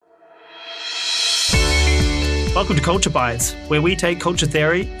Welcome to Culture Bites, where we take culture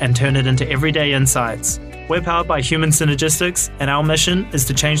theory and turn it into everyday insights. We're powered by Human Synergistics, and our mission is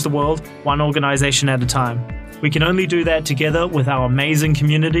to change the world one organization at a time. We can only do that together with our amazing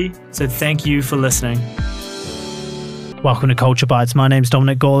community, so thank you for listening. Welcome to Culture Bites. My name's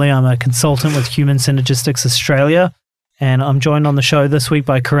Dominic Gawley. I'm a consultant with Human Synergistics Australia, and I'm joined on the show this week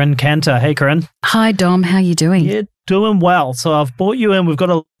by Corinne Cantor. Hey, Corinne. Hi, Dom. How are you doing? Yeah, doing well. So I've brought you in. We've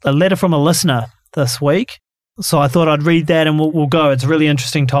got a letter from a listener this week. So I thought I'd read that and we'll go. It's a really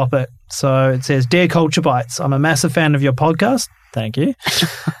interesting topic. So it says, Dear Culture Bites, I'm a massive fan of your podcast. Thank you.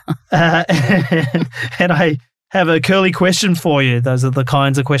 And I have a curly question for you. Those are the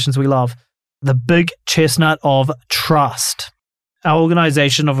kinds of questions we love. The big chestnut of trust. Our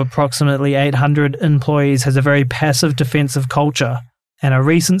organization of approximately 800 employees has a very passive defensive culture, and a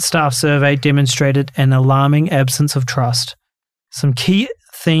recent staff survey demonstrated an alarming absence of trust. Some key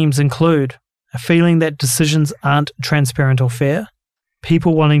themes include a feeling that decisions aren't transparent or fair,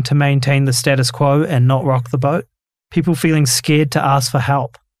 people wanting to maintain the status quo and not rock the boat, people feeling scared to ask for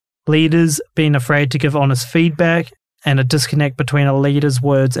help, leaders being afraid to give honest feedback, and a disconnect between a leader's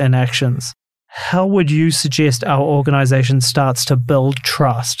words and actions. How would you suggest our organization starts to build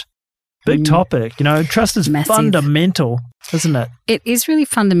trust? Big topic. You know, trust is Massive. Fundamental, isn't it? It is really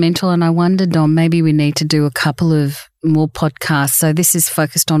fundamental, and I wonder, Dom, maybe we need to do a couple of more podcasts. So this is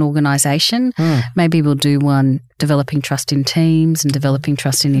focused on organisation. Maybe we'll do one developing trust in teams and developing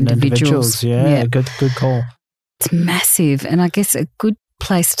trust in individuals. Yeah, good call. It's massive, and I guess a good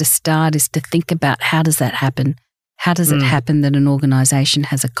place to start is to think about how does that happen? How does it happen that an organisation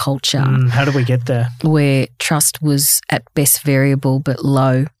has a culture? How do we get there? Where trust was at best variable but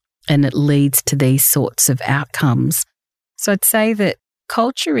low, and it leads to these sorts of outcomes. So I'd say that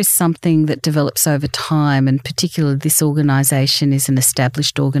culture is something that develops over time, and particularly this organisation is an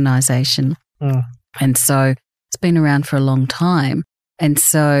established organisation. And so it's been around for a long time. And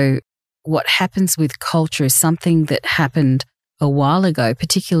so what happens with culture is something that happened a while ago,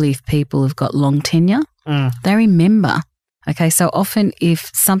 particularly if people have got long tenure. They remember. Okay, so often if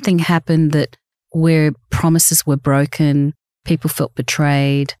something happened that where promises were broken, people felt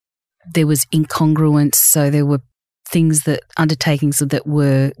betrayed, there was incongruence, so there were undertakings that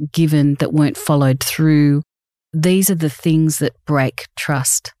were given that weren't followed through. These are the things that break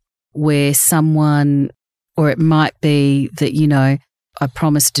trust, where someone, or it might be that, you know, I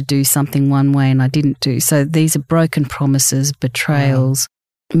promised to do something one way and I didn't do. So these are broken promises, betrayals,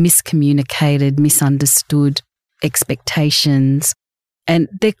 miscommunicated, misunderstood expectations. And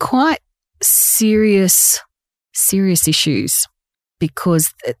they're quite serious issues,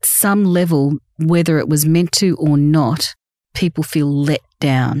 because at some level, whether it was meant to or not, people feel let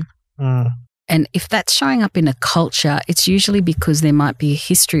down. And if that's showing up in a culture, it's usually because there might be a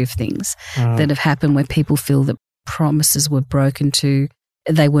history of things that have happened where people feel that promises were broken to,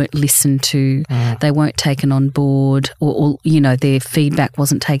 they weren't listened to, they weren't taken on board, or, you know, their feedback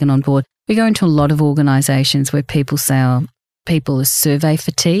wasn't taken on board. We go into a lot of organisations where people say, people are survey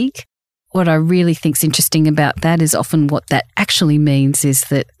fatigue. What I really think is interesting about that is often what that actually means is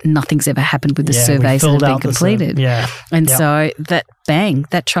that nothing's ever happened with the surveys that have been completed. So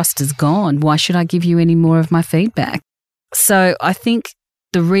that trust is gone. Why should I give you any more of my feedback? So I think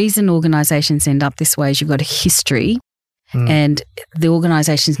the reason organisations end up this way is you've got a history and the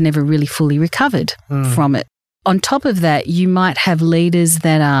organisation's never really fully recovered from it. On top of that, you might have leaders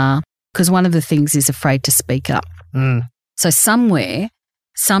that are, because one of the things is afraid to speak up. So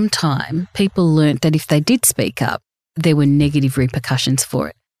sometime people learnt that if they did speak up, there were negative repercussions for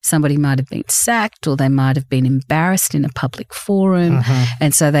it. Somebody might have been sacked, or they might have been embarrassed in a public forum.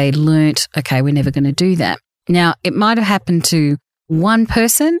 And so they learnt, okay, we're never going to do that. Now, it might have happened to one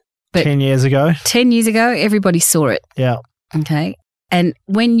person, but 10 years ago, everybody saw it. Yeah. Okay. And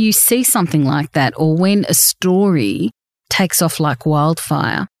when you see something like that, or when a story takes off like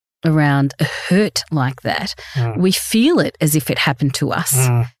wildfire around a hurt like that, we feel it as if it happened to us.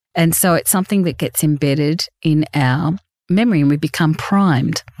 And so it's something that gets embedded in our memory, and we become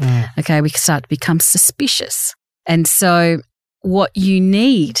primed. Okay, we start to become suspicious. And so what you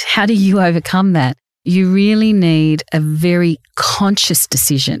need, how do you overcome that? You really need a very conscious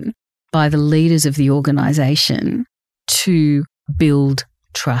decision by the leaders of the organisation to build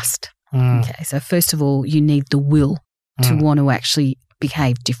trust. Okay, so first of all, you need the will to want to actually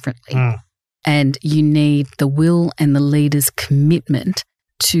behave differently. And you need the will and the leader's commitment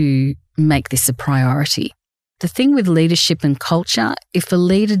to make this a priority. The thing with leadership and culture, if a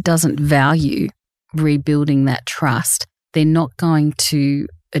leader doesn't value rebuilding that trust, they're not going to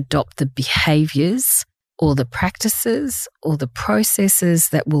adopt the behaviours or the practices or the processes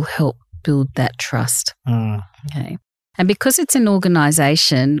that will help build that trust. Okay. And because it's an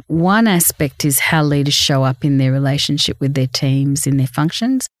organization, one aspect is how leaders show up in their relationship with their teams, in their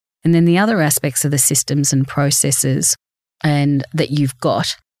functions. And then the other aspects are the systems and processes and that you've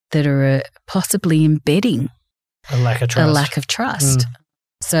got that are possibly embedding a lack of trust.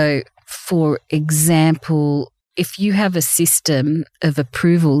 So, for example, if you have a system of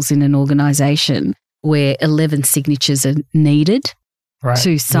approvals in an organization where 11 signatures are needed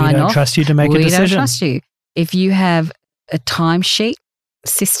to sign off. We don't trust you to make a decision. We don't trust you. If you have a timesheet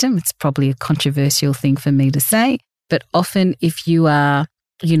system, it's probably a controversial thing for me to say, but often if you are,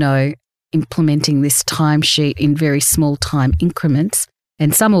 implementing this timesheet in very small time increments,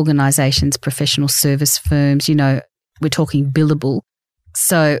 and some organisations, professional service firms, we're talking billable.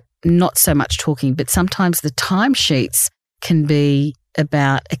 So not so much talking, but sometimes the timesheets can be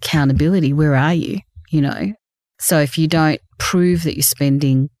about accountability. Where are you? So if you don't prove that you're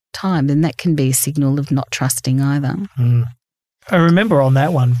spending time, then that can be a signal of not trusting either. I remember on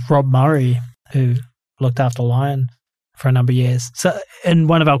that one, Rob Murray, who looked after Lion for a number of years. So in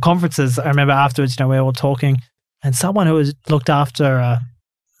one of our conferences, I remember afterwards, we were all talking, and someone who was looked after a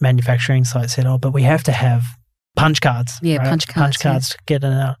manufacturing site said, but we have to have punch cards. Yeah, right? punch cards to get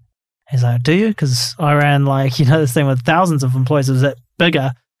in and out. He's like, do you? Because I ran this thing with thousands of employees. It was that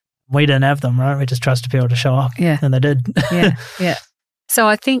bigger. We didn't have them, right? We just trusted people to show up. Yeah. And they did. Yeah. So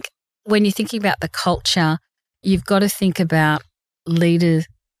I think when you're thinking about the culture, you've got to think about leader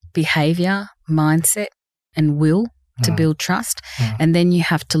behavior, mindset, and will to build trust. And then you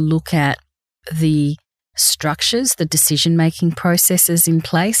have to look at the structures, the decision-making processes in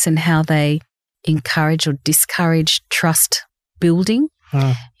place and how they encourage or discourage trust building.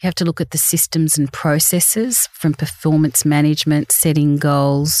 You have to look at the systems and processes from performance management, setting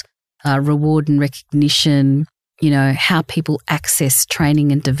goals, reward and recognition, how people access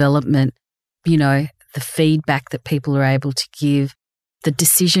training and development, the feedback that people are able to give, the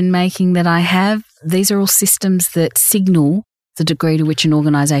decision-making that I have. These are all systems that signal the degree to which an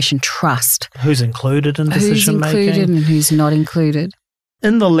organisation trusts. Who's included in decision-making. Who's included and who's not included.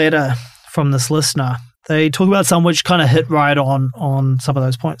 In the letter from this listener, they talk about some which kind of hit right on some of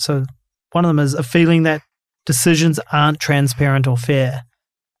those points. So one of them is a feeling that decisions aren't transparent or fair.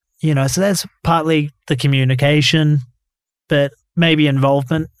 So that's partly the communication, but maybe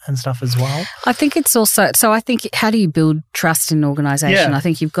involvement and stuff as well. I think it's also, so I think how do you build trust in an organisation? Yeah. I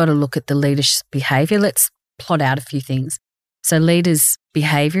think you've got to look at the leader's behaviour. Let's plot out a few things. So leaders'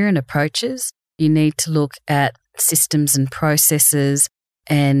 behaviour and approaches, you need to look at systems and processes,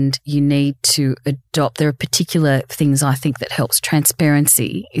 and you need to adopt, there are particular things I think that helps.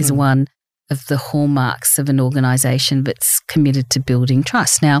 Transparency is one of the hallmarks of an organisation that's committed to building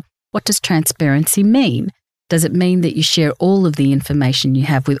trust. Now, what does transparency mean? Does it mean that you share all of the information you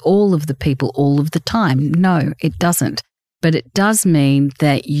have with all of the people all of the time? No, it doesn't. But it does mean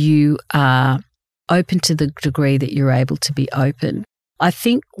that you are open to the degree that you're able to be open. I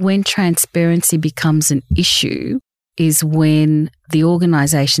think when transparency becomes an issue is when the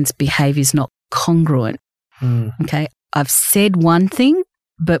organisation's behaviour is not congruent. Okay, I've said one thing,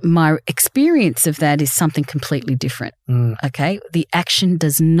 but my experience of that is something completely different. Okay, the action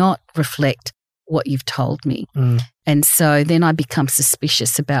does not reflect what you've told me. And so then I become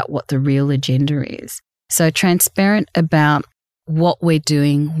suspicious about what the real agenda is. So transparent about what we're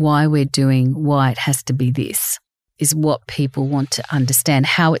doing, why it has to be this is what people want to understand,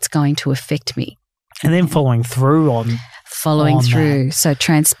 how it's going to affect me. And then following through on that. So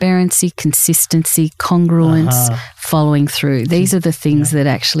transparency, consistency, congruence, following through. These are the things that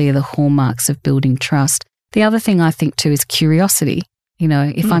actually are the hallmarks of building trust. The other thing I think too is curiosity.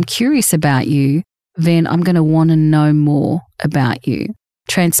 If I'm curious about you, then I'm going to want to know more about you.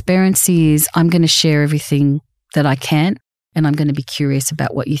 Transparency is I'm going to share everything that I can, and I'm going to be curious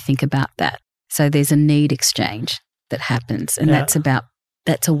about what you think about that. So there's a need exchange that happens, and that's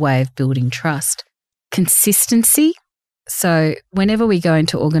a way of building trust. Consistency. So whenever we go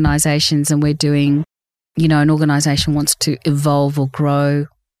into organisations and we're doing, an organisation wants to evolve or grow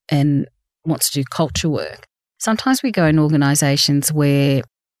and wants to do culture work, sometimes we go in organisations where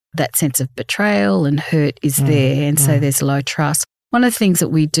that sense of betrayal and hurt is there, and so there's low trust. One of the things that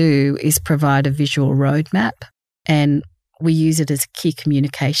we do is provide a visual roadmap, and we use it as a key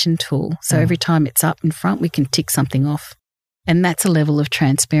communication tool. So every time it's up in front, we can tick something off. And that's a level of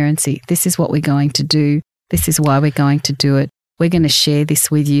transparency. This is what we're going to do. This is why we're going to do it. We're going to share this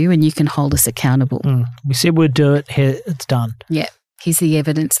with you, and you can hold us accountable. We said we'd do it. Here, it's done. Yeah. Here's the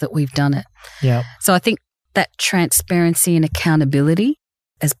evidence that we've done it. Yeah. So I think that transparency and accountability,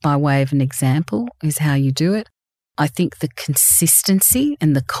 as by way of an example, is how you do it. I think the consistency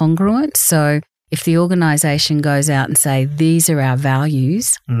and the congruence. So if the organisation goes out and say, these are our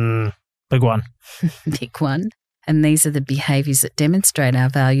values. Big one. Big one. And these are the behaviours that demonstrate our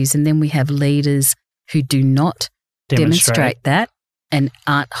values. And then we have leaders who do not demonstrate that and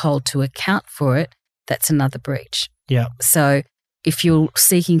aren't held to account for it. That's another breach. Yeah. So if you're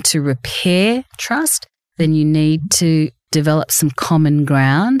seeking to repair trust, then you need to develop some common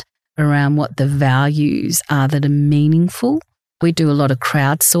ground around what the values are that are meaningful. We do a lot of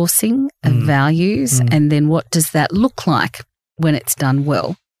crowdsourcing of values, and then what does that look like when it's done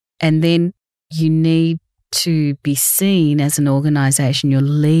well? And then you need to be seen as an organisation. Your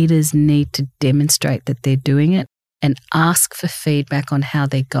leaders need to demonstrate that they're doing it and ask for feedback on how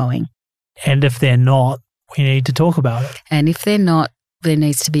they're going. And if they're not, we need to talk about it. And if they're not, there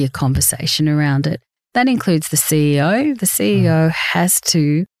needs to be a conversation around it. That includes the CEO. The CEO has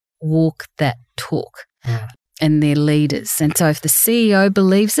to walk that talk and their leaders. And so if the CEO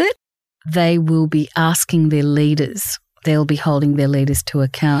believes it, they will be asking their leaders. They'll be holding their leaders to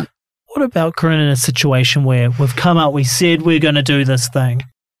account. What about, Corinne, in a situation where we've come up, we said we're going to do this thing,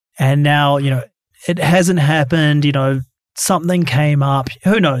 and now, it hasn't happened, something came up.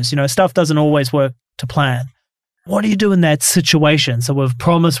 Who knows? Stuff doesn't always work to plan. What do you do in that situation? So we've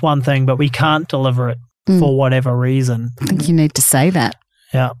promised one thing, but we can't deliver it for whatever reason. I think you need to say that.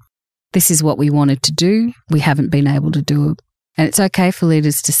 Yeah. This is what we wanted to do. We haven't been able to do it. And it's okay for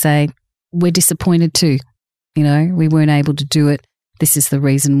leaders to say, we're disappointed too. We weren't able to do it. This is the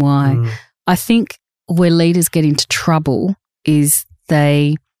reason why. I think where leaders get into trouble is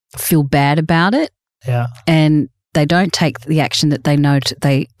they feel bad about it. Yeah. And they don't take the action that they know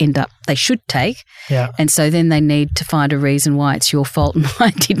they should take. Yeah. And so then they need to find a reason why it's your fault and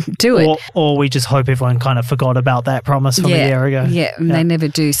I didn't do it. Or we just hope everyone kind of forgot about that promise from a year ago. Yeah, and they never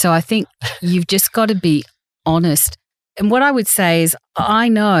do. So I think you've just got to be honest. And what I would say is I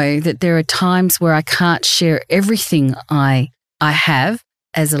know that there are times where I can't share everything I have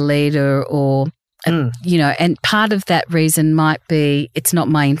as a leader or, and part of that reason might be it's not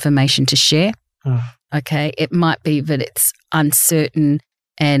my information to share. Okay, it might be that it's uncertain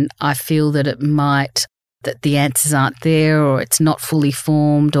and I feel that that the answers aren't there or it's not fully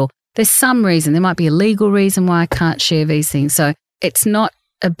formed or there's some reason. There might be a legal reason why I can't share these things. So it's not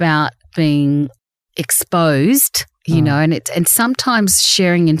about being exposed, and sometimes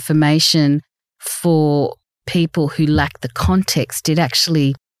sharing information for people who lack the context, it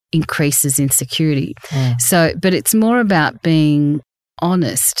actually increases insecurity. So, but it's more about being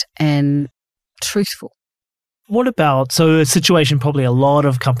honest and truthful. What about, so a situation probably a lot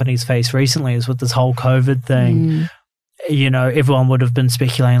of companies face recently is with this whole COVID thing. Everyone would have been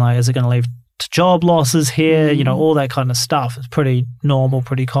speculating like, is it going to lead to job losses here? All that kind of stuff. It's pretty normal,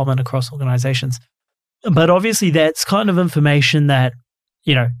 pretty common across organizations. But obviously that's kind of information that,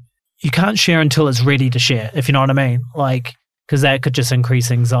 you can't share until it's ready to share, if you know what I mean. Like, because that could just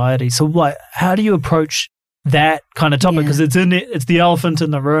increase anxiety. So how do you approach that kind of topic? Because it's the elephant in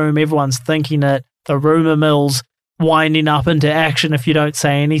the room. Everyone's thinking it. The rumor mill's winding up into action if you don't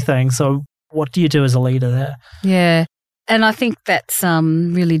say anything. So what do you do as a leader there? Yeah. And I think that's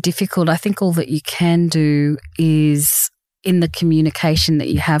really difficult. I think all that you can do is in the communication that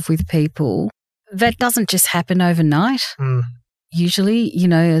you have with people, that doesn't just happen overnight. Usually,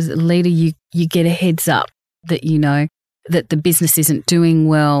 as a leader, you get a heads up that, that the business isn't doing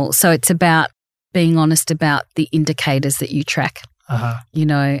well. So it's about being honest about the indicators that you track,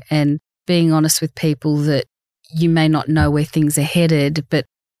 and being honest with people that you may not know where things are headed,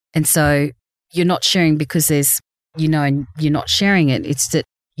 and so you're not sharing because there's, and you're not sharing it. It's that,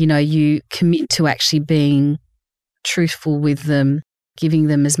 you commit to actually being truthful with them, giving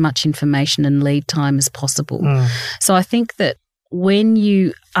them as much information and lead time as possible. So I think that when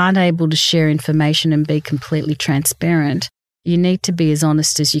you aren't able to share information and be completely transparent, you need to be as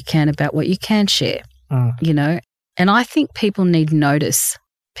honest as you can about what you can share, And I think people need notice.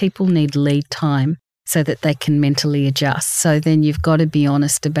 People need lead time so that they can mentally adjust. So then you've got to be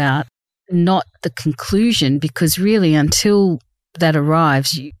honest about not the conclusion, because really until that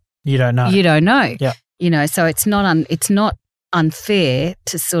arrives, you don't know. You don't know. Yeah. So it's not unfair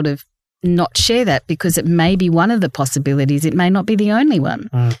to sort of not share that, because it may be one of the possibilities. It may not be the only one.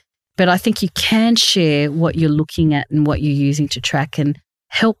 But I think you can share what you're looking at and what you're using to track and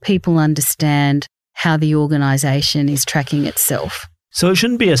help people understand how the organisation is tracking itself. So it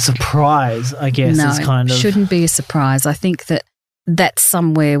shouldn't be a surprise, I guess. No, is kind of... it shouldn't be a surprise. I think that's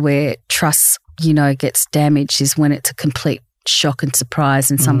somewhere where trust, gets damaged, is when it's a complete shock and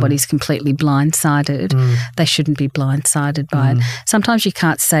surprise and somebody's completely blindsided, they shouldn't be blindsided by it. Sometimes you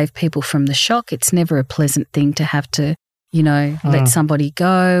can't save people from the shock. It's never a pleasant thing to have to, let somebody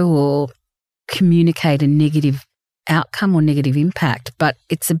go or communicate a negative outcome or negative impact. But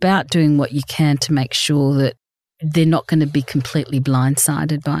it's about doing what you can to make sure that they're not going to be completely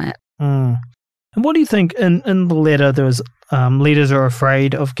blindsided by it. And what do you think in the letter there was leaders are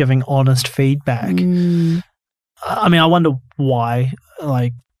afraid of giving honest feedback? I mean, I wonder why.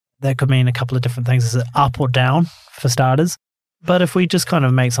 Like, that could mean a couple of different things. Is it up or down, for starters? But if we just kind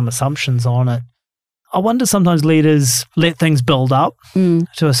of make some assumptions on it, I wonder sometimes leaders let things build up to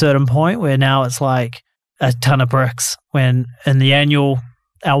a certain point where now it's like a ton of bricks when in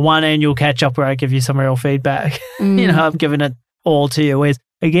our one annual catch-up where I give you some real feedback, I'm giving it all to you. Whereas,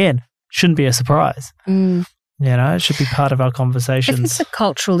 again, shouldn't be a surprise. It should be part of our conversations. If it's a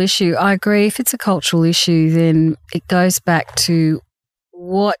cultural issue, I agree. If it's a cultural issue, then it goes back to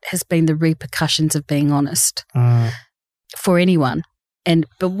what has been the repercussions of being honest for anyone.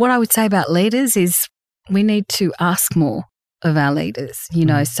 But what I would say about leaders is we need to ask more of our leaders,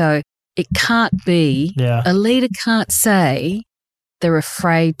 so it can't be, a leader can't say they're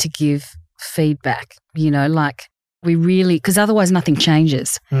afraid to give feedback, because otherwise nothing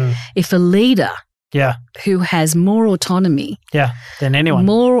changes. If a leader who has more autonomy than anyone,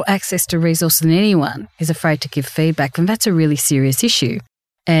 more access to resources than anyone, is afraid to give feedback, then that's a really serious issue.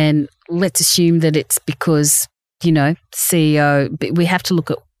 And let's assume that it's because, CEO, but we have to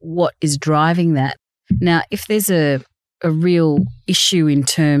look at what is driving that. Now, if there's a real issue in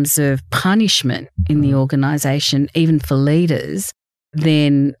terms of punishment in the organisation, even for leaders,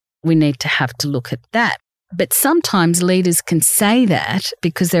 then we need to have to look at that. But sometimes leaders can say that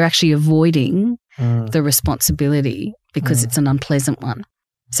because they're actually avoiding the responsibility because it's an unpleasant one.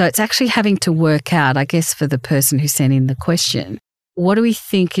 So it's actually having to work out, I guess, for the person who sent in the question, what do we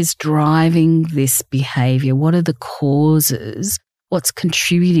think is driving this behaviour? What are the causes? What's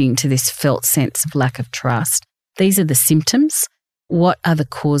contributing to this felt sense of lack of trust? These are the symptoms. What are the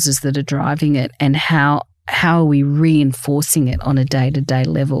causes that are driving it, and how are we reinforcing it on a day-to-day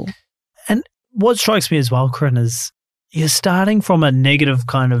level? And what strikes me as well, Corinne, is you're starting from a negative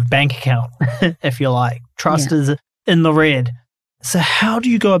kind of bank account, if you like. Trust is in the red. So how do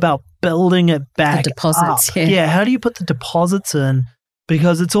you go about building it back the deposits, up? How do you put the deposits in?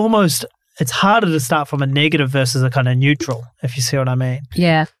 Because it's harder to start from a negative versus a kind of neutral, if you see what I mean.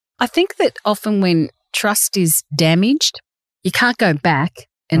 Yeah. I think that often when trust is damaged, you can't go back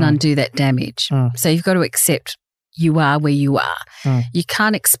and undo that damage. So you've got to accept you are where you are. You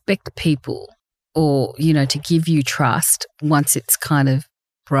can't expect people or, to give you trust once it's kind of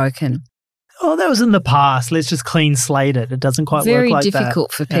broken. Oh, that was in the past. Let's just clean slate it. It doesn't quite Very work like that. Very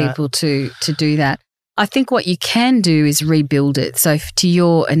difficult for people to do that. I think what you can do is rebuild it. So to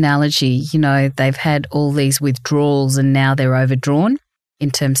your analogy, they've had all these withdrawals and now they're overdrawn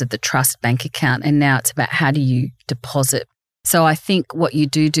in terms of the trust bank account. And now it's about how do you deposit. So I think what you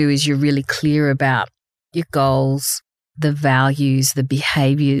do is you're really clear about your goals, the values, the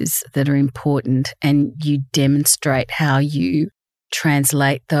behaviours that are important, and you demonstrate how you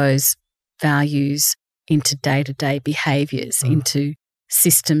translate those values into day-to-day behaviours, into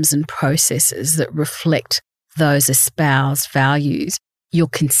systems and processes that reflect those espoused values. You're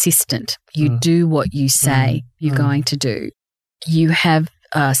consistent. You do what you say you're going to do. You have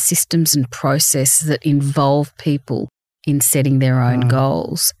systems and processes that involve people in setting their own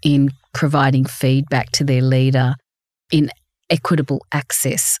goals, in providing feedback to their leader, in equitable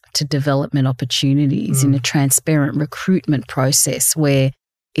access to development opportunities, in a transparent recruitment process where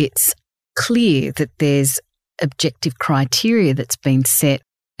it's clear that there's objective criteria that's been set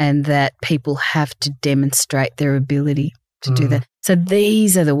and that people have to demonstrate their ability to do that. So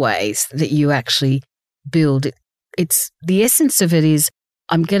these are the ways that you actually build it. It's the essence of it is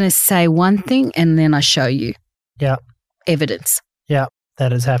I'm going to say one thing and then I show you evidence.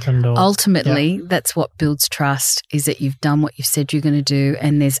 That has happened. Ultimately, that's what builds trust, is that you've done what you've said you're going to do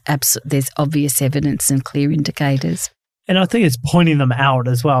and there's obvious evidence and clear indicators. And I think it's pointing them out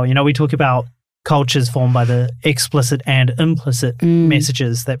as well. We talk about cultures formed by the explicit and implicit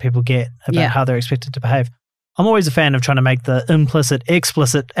messages that people get about how they're expected to behave. I'm always a fan of trying to make the implicit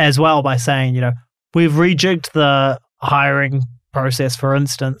explicit as well by saying, we've rejigged the hiring process, for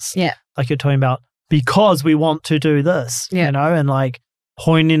instance, like you're talking about, because we want to do this, and like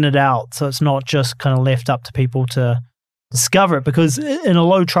pointing it out so it's not just kind of left up to people to discover it. Because in a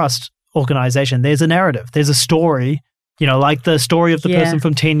low trust organization, there's a narrative, there's a story, like the story of the person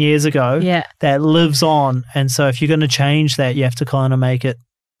from 10 years ago that lives on. And so if you're going to change that, you have to kind of make it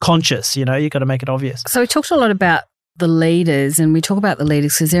conscious, you got to make it obvious. So we talked a lot about the leaders, and we talk about the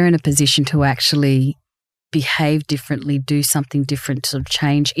leaders because they're in a position to actually behave differently, do something different, sort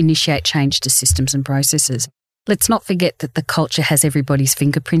of initiate change to systems and processes. Let's not forget that the culture has everybody's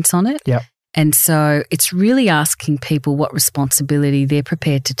fingerprints on it. Yep. And so it's really asking people what responsibility they're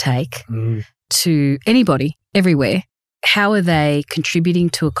prepared to take to anybody, everywhere. How are they contributing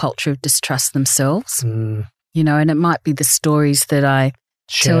to a culture of distrust themselves? And it might be the stories that I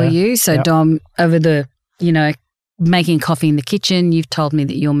tell you. So Dom, over the, making coffee in the kitchen, you've told me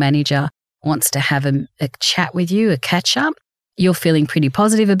that your manager wants to have a chat with you, a catch up. You're feeling pretty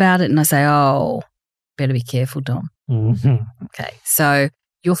positive about it. And I say, oh, better be careful, Dom. Okay. So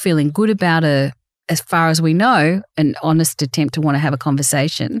you're feeling good about as far as we know, an honest attempt to want to have a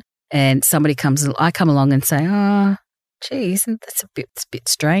conversation. And I come along and say, oh, geez, that's a bit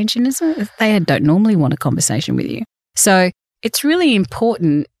strange, isn't it? They don't normally want a conversation with you. So it's really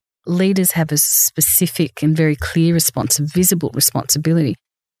important leaders have a specific and very clear visible responsibility.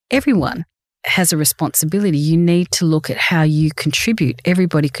 Everyone has a responsibility. You need to look at how you contribute.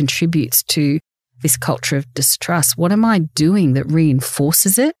 Everybody contributes to this culture of distrust. What am I doing that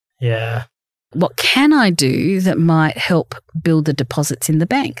reinforces it? Yeah. What can I do that might help build the deposits in the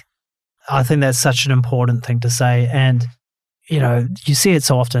bank? I think that's such an important thing to say. And, you see it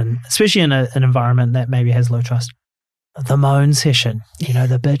so often, especially in an environment that maybe has low trust. The moan session,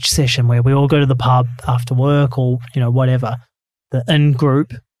 the bitch session where we all go to the pub after work or, whatever, the in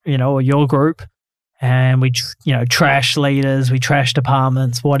group, or your group, and we, trash leaders, we trash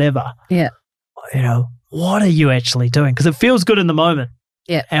departments, whatever. Yeah. What are you actually doing? Because it feels good in the moment.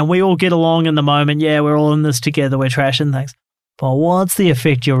 Yeah. And we all get along in the moment. Yeah, we're all in this together. We're trashing things. But what's the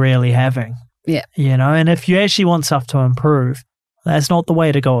effect you're really having? Yeah. And if you actually want stuff to improve, that's not the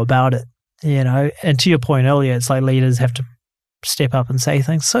way to go about it. And to your point earlier, it's like leaders have to step up and say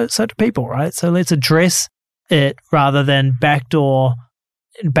things. So do people, right? So let's address it rather than backroom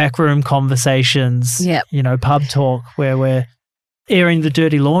conversations, pub talk where we're airing the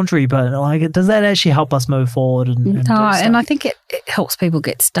dirty laundry. But does that actually help us move forward? And I think it helps people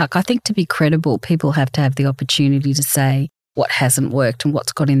get stuck. I think to be credible, people have to have the opportunity to say what hasn't worked and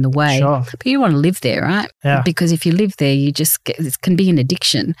what's got in the way. Sure. But you want to live there, right? Yeah. Because if you live there, it can be an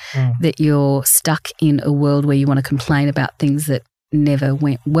addiction that you're stuck in a world where you want to complain about things that never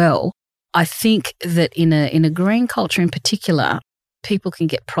went well. I think that in a green culture in particular, people can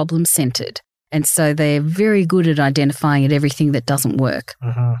get problem-centered. And so they're very good at identifying at everything that doesn't work.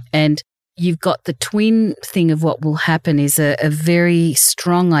 And you've got the twin thing of what will happen is a very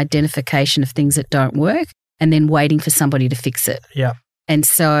strong identification of things that don't work and then waiting for somebody to fix it. Yeah. And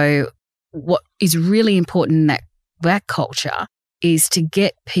so what is really important in that culture is to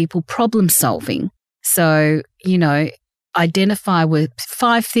get people problem solving. So, identify with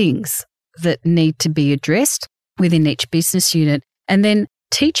 5 things that need to be addressed within each business unit and then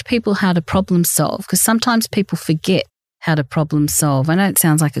teach people how to problem solve, because sometimes people forget how to problem solve. I know it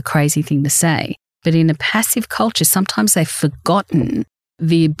sounds like a crazy thing to say, but in a passive culture, sometimes they've forgotten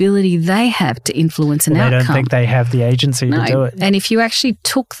the ability they have to influence an outcome. They don't think they have the agency to do it. And if you actually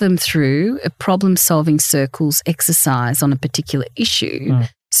took them through a problem-solving circles exercise on a particular issue,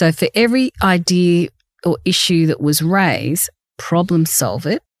 so for every idea or issue that was raised, problem solve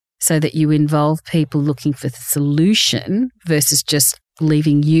it so that you involve people looking for the solution versus just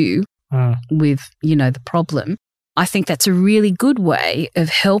leaving you with, the problem. I think that's a really good way of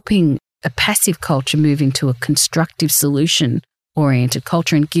helping a passive culture move into a constructive solution-oriented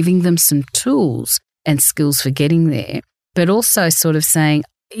culture and giving them some tools and skills for getting there. But also sort of saying,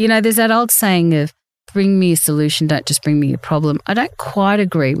 there's that old saying of bring me a solution, don't just bring me a problem. I don't quite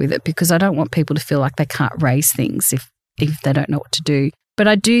agree with it because I don't want people to feel like they can't raise things if they don't know what to do. But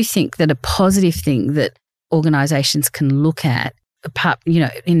I do think that a positive thing that organisations can look at, apart,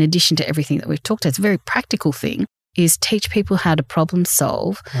 in addition to everything that we've talked about, it's a very practical thing, is teach people how to problem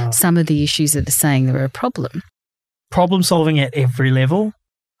solve some of the issues that they're saying that are a problem. Problem solving at every level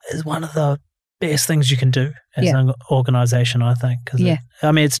is one of the best things you can do as an organisation, I think. Cause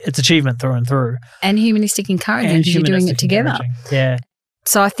it's achievement through and through. And humanistic encouragement because you're doing it together. Yeah.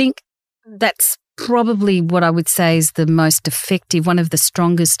 So I think that's probably what I would say is the most effective, one of the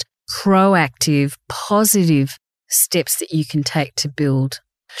strongest proactive, positive steps that you can take to build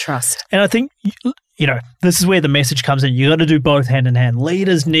trust. And I think, this is where the message comes in. You got to do both hand in hand.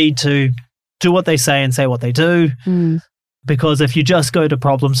 Leaders need to do what they say and say what they do. Because if you just go to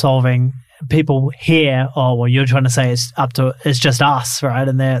problem solving, people hear, oh, well, you're trying to say it's just us, right?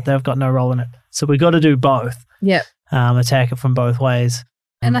 And they've got no role in it. So we got to do both. Yeah. Attack it from both ways.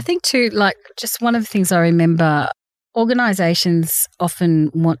 And I think too, just one of the things I remember, organisations often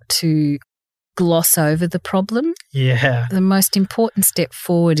want to gloss over the problem. Yeah. The most important step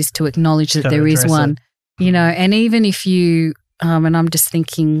forward is to acknowledge that there is one. It. And even if you, and I'm just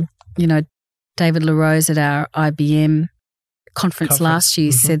thinking, David LaRose at our IBM conference last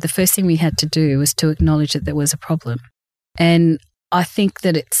year said the first thing we had to do was to acknowledge that there was a problem. And I think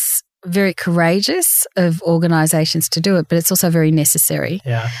that it's very courageous of organisations to do it, but it's also very necessary.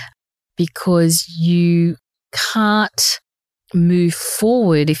 Yeah. Because you can't move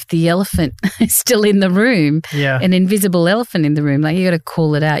forward if the elephant is still in the room, an invisible elephant in the room. Like, you got to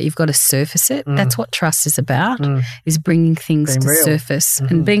call it out. You've got to surface it. That's what trust is about, is bringing things to surface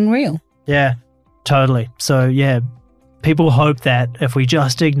and being real. Yeah, totally. So, people hope that if we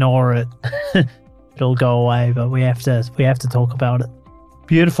just ignore it, it'll go away, but we have to talk about it.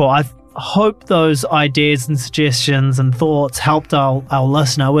 Beautiful. I hope those ideas and suggestions and thoughts helped our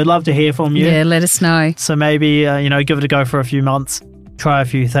listener. We'd love to hear from you. Yeah, let us know. So maybe, give it a go for a few months, try a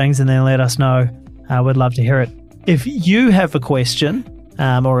few things, and then let us know. We'd love to hear it. If you have a question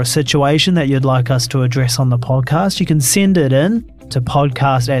or a situation that you'd like us to address on the podcast, you can send it in to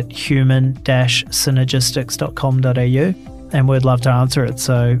podcast@human-synergistics.com.au, and we'd love to answer it.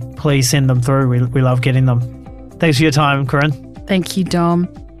 So please send them through. We love getting them. Thanks for your time, Corinne. Thank you, Dom.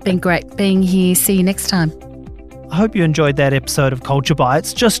 Been great being here. See you next time. I hope you enjoyed that episode of Culture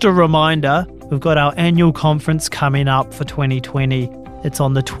Bites. Just a reminder, we've got our annual conference coming up for 2020. It's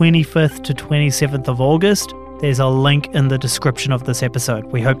on the 25th to 27th of August. There's a link in the description of this episode.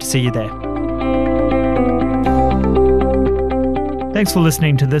 We hope to see you there. Thanks for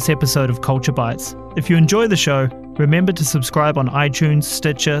listening to this episode of Culture Bites. If you enjoy the show, remember to subscribe on iTunes,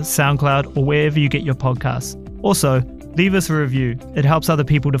 Stitcher, SoundCloud, or wherever you get your podcasts. Also, leave us a review. It helps other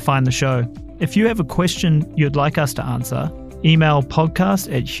people to find the show. If you have a question you'd like us to answer, email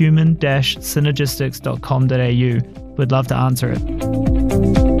podcast@human-synergistics.com.au. We'd love to answer it.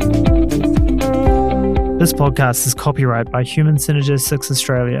 This podcast is copyright by Human Synergistics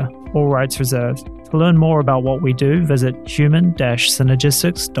Australia. All rights reserved. To learn more about what we do, visit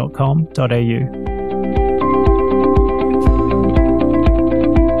human-synergistics.com.au.